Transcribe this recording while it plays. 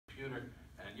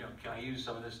can I use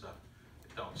some of this stuff?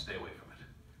 Don't, stay away from it.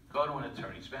 Go to an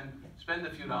attorney. Spend a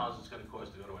few dollars it's going to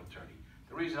cost to go to an attorney.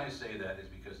 The reason I say that is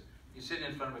because you're sitting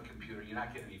in front of a computer, you're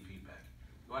not getting any feedback.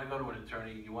 You want to go to an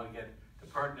attorney, you want to get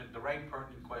the right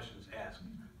pertinent questions asked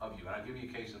of you. And I'll give you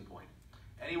a case in point.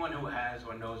 Anyone who has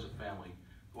or knows a family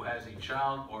who has a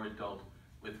child or adult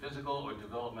with physical or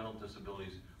developmental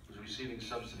disabilities who's receiving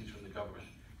subsidies from the government,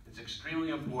 it's extremely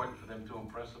important for them to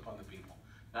impress upon the people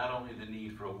not only the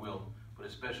need for a will, but a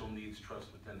special needs trust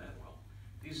within that will.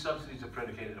 These subsidies are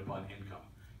predicated upon income.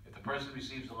 If the person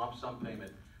receives a lump sum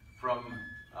payment from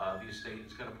the estate,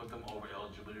 it's going to put them over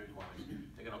eligibility requirements.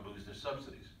 They're going to lose their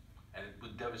subsidies, and it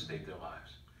would devastate their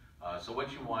lives. So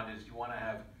what you want is you want to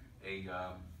have a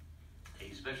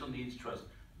special needs trust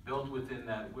built within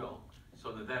that will,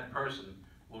 so that that person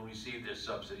will receive their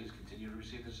subsidies, continue to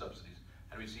receive their subsidies,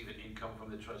 and receive an income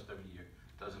from the trust every year.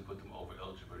 Doesn't put them over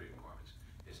eligibility requirements.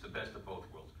 It's the best of both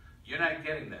worlds. You're not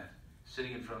getting that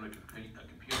sitting in front of a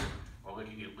computer or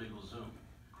looking at LegalZoom.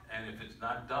 And if it's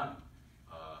not done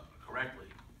correctly,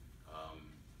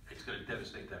 it's going to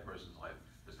devastate that person's life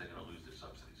because they're going to lose their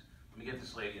subsidies. Let me get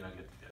this lady and I'll get